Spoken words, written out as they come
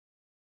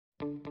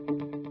Hi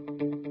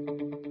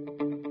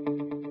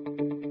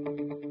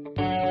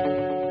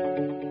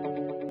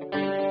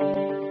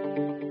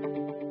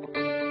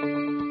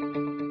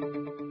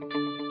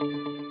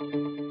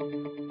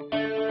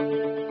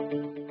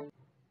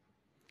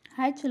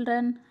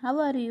children, how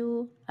are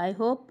you? I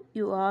hope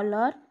you all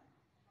are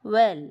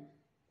well.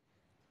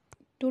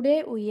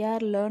 Today we are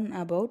learn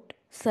about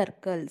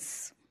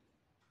circles.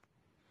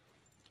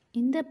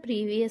 In the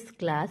previous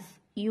class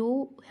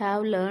you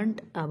have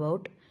learned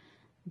about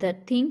the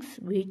things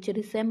which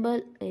resemble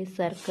a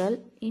circle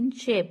in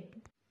shape.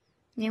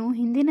 ನೀವು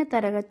ಹಿಂದಿನ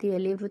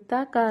ತರಗತಿಯಲ್ಲಿ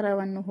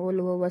ವೃತ್ತಾಕಾರವನ್ನು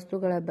ಹೋಲುವ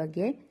ವಸ್ತುಗಳ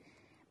ಬಗ್ಗೆ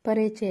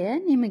ಪರಿಚಯ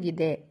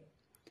ನಿಮಗಿದೆ.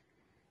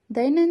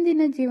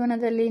 ದೈನಂದಿನ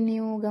ಜೀವನದಲ್ಲಿ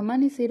ನೀವು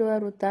ಗಮನಿಸಿರುವ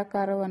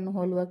ವೃತ್ತಾಕಾರವನ್ನು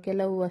ಹೋಲುವ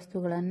ಕೆಲವು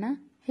ವಸ್ತುಗಳನ್ನು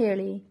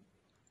ಹೇಳಿ.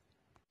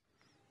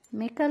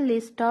 Make a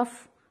list of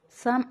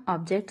some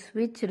objects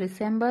which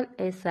resemble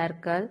a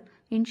circle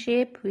in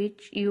shape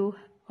which you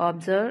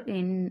observe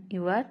in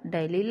your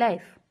daily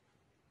life.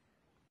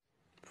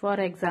 For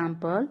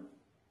example,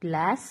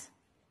 glass,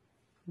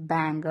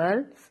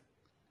 bangles,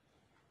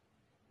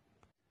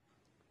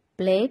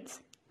 plates,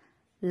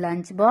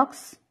 lunchbox,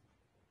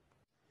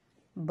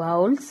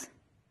 bowls,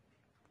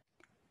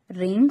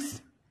 rings,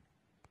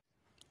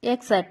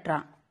 etc.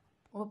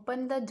 Open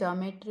the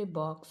geometry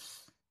box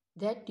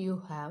that you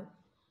have.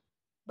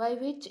 By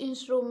which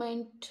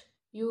instrument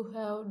you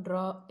have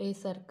draw a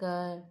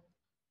circle?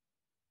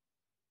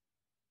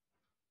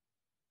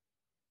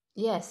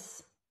 Yes,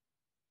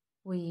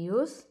 we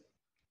use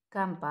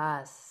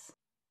compass.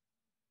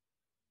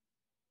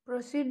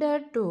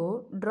 Procedure to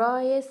draw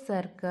a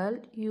circle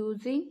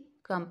using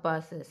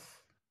compasses.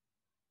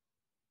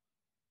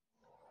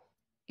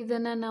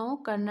 ಇದನ್ನು ನಾವು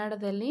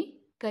ಕನ್ನಡದಲ್ಲಿ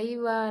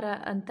ಕೈವಾರ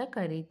ಅಂತ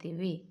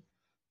ಕರಿತೀವಿ.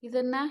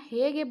 ಇದನ್ನು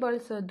ಹೇಗೆ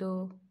ಬಳಸೋದು?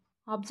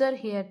 Observe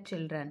here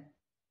children.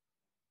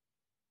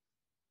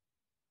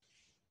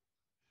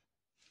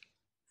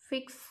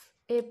 Fix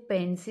a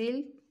pencil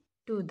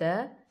to the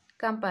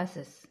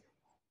compasses.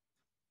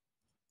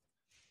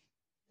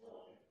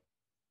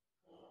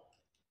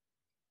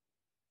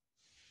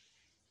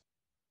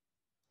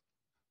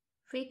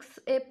 Fix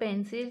a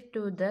pencil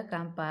to the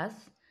compass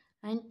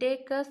and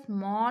take a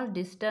small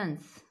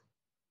distance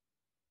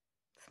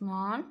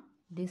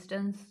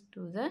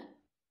to the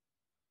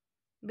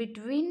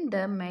between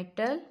the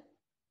metal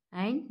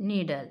and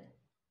needle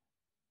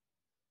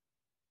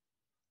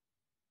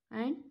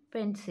and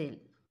pencil.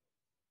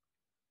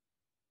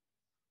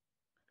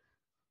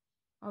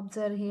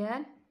 Observe here.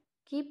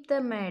 Keep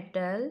the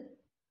metal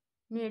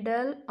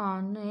needle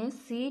on a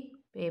sheet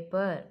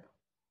paper.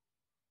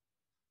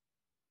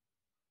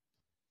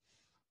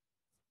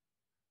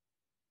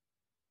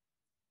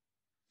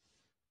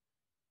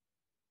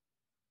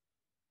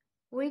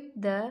 With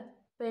the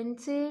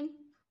pencil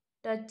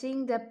touching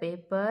the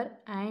paper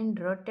and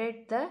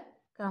rotate the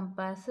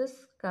compasses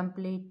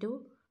complete to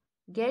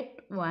get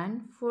one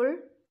full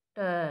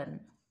turn.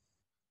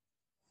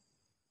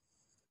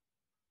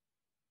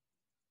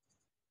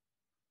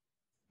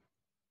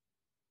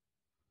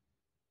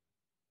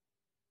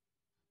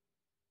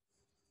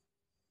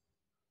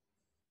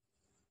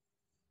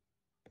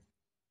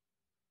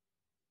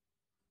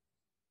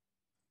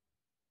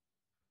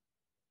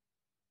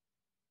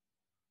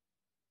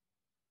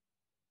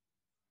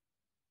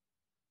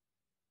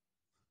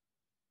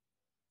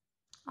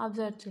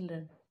 Observe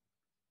children.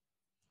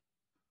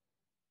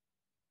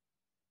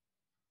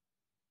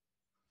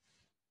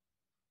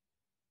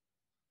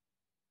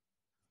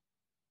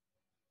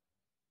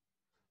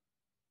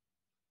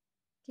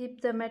 Keep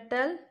the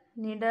metal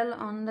needle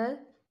on the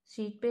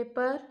sheet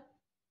paper.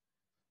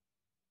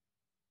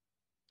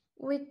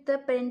 With the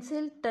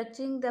pencil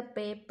touching the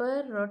paper,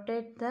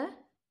 rotate the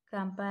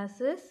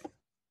compasses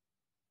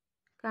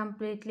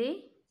completely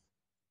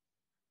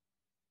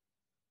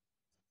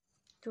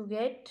to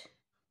get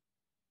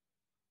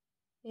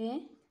a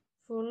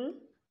full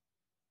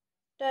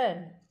turn.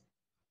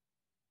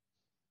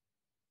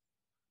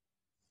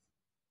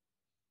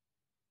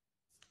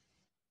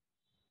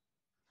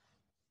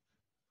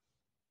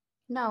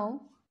 Now,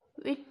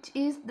 which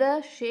is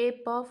the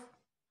shape of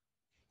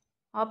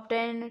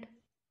obtained?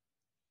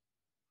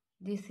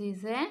 This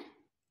is a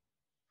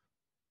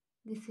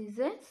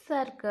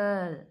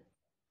circle.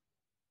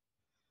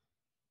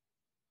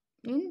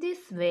 In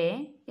this way,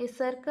 a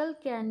circle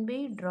can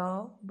be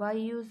drawn by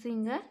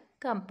using a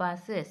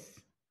compasses.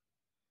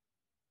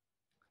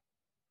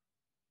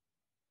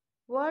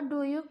 What do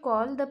you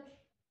call the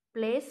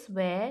place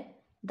where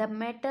the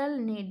metal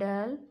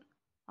needle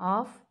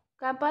of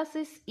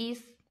compasses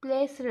is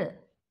placed?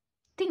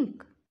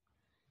 Think.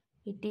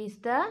 It is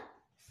the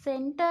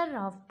center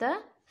of the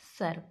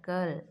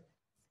circle.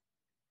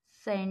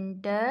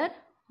 Center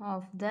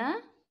of the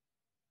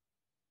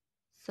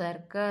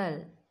circle.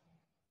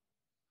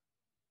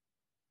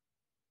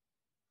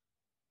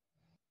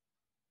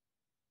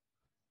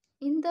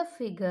 In the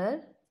figure,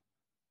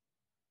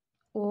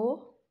 O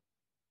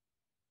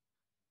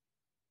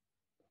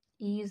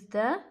is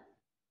the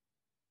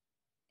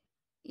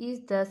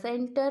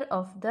center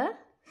of the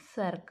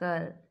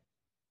circle.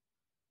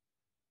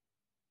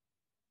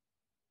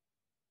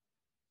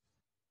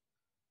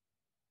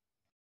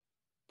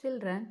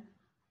 Children,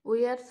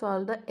 we are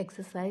solved the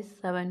exercise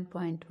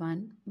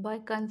 7.1 by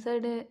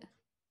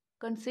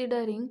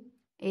considering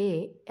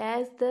A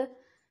as the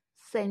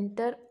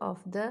center of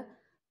the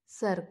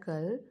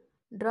circle.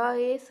 Draw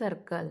a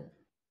circle.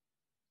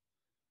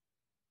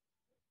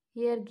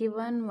 Here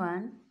given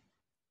one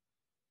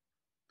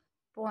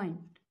point.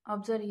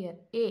 Observe here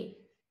A.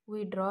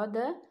 We draw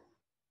the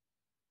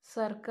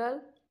circle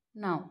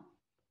now.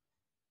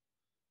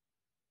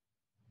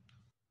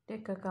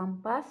 Take a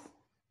compass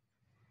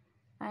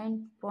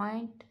and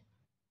point,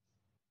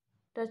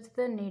 touch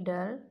the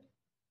needle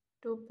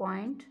to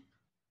point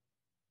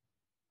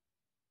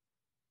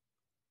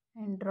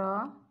and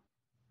draw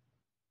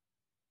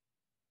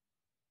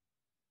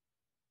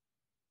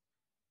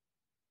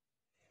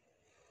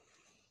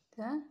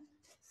the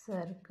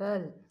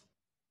circle.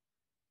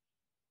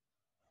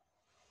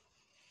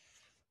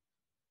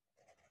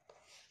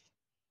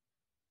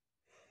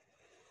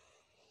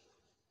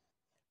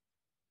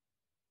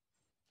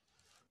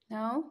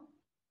 Now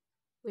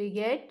we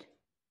get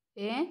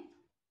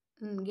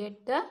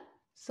the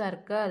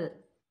circle.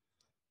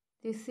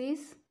 This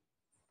is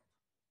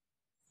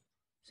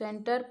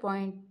center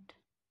point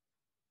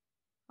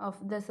of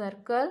the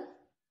circle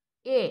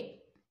A.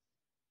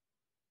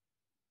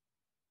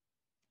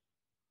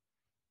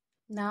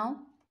 Now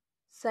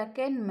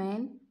second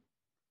main,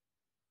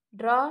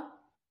 draw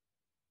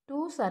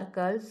two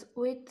circles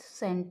with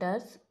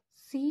centers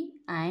C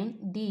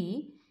and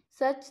D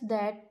such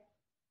that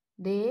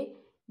they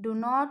do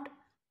not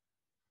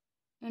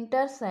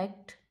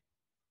intersect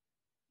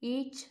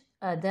each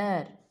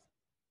other.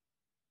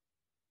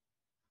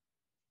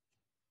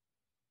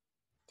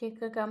 Take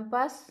a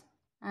compass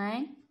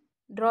and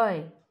draw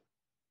it.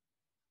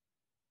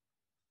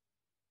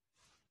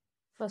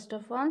 First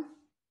of all,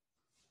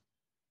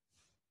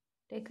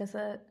 take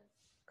a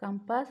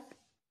compass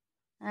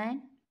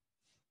and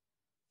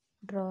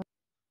draw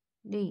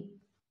D.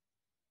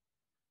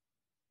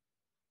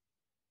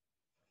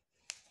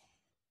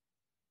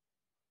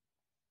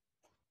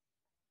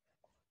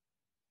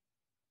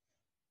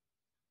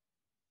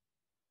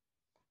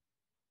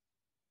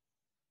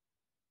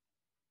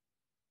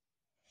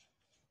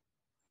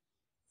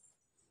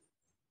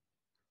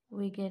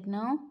 We get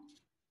now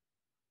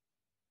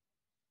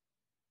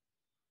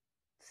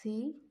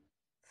C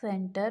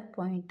center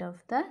point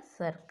of the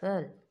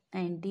circle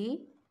and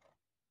D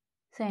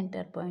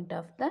center point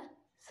of the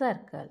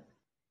circle.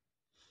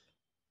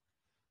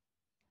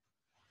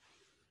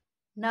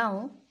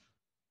 Now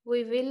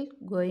we will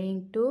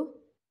going to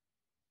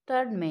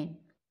third main.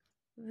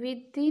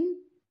 Within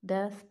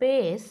the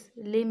space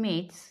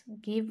limits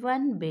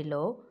given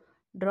below,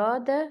 draw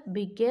the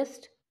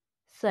biggest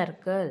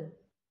circle.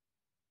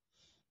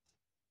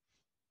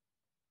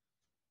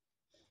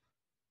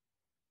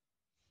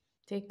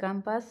 Take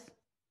compass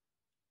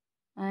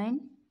and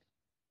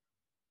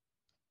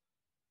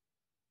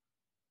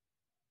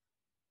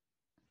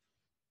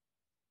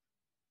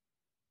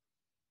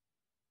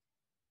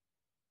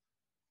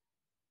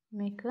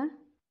make a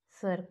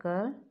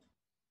circle.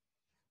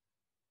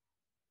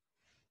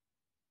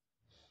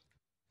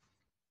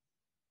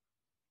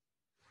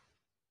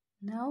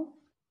 Now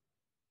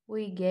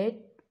we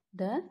get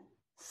the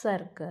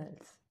circles.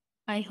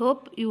 I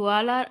hope you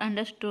all are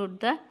understood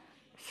the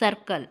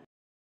circle.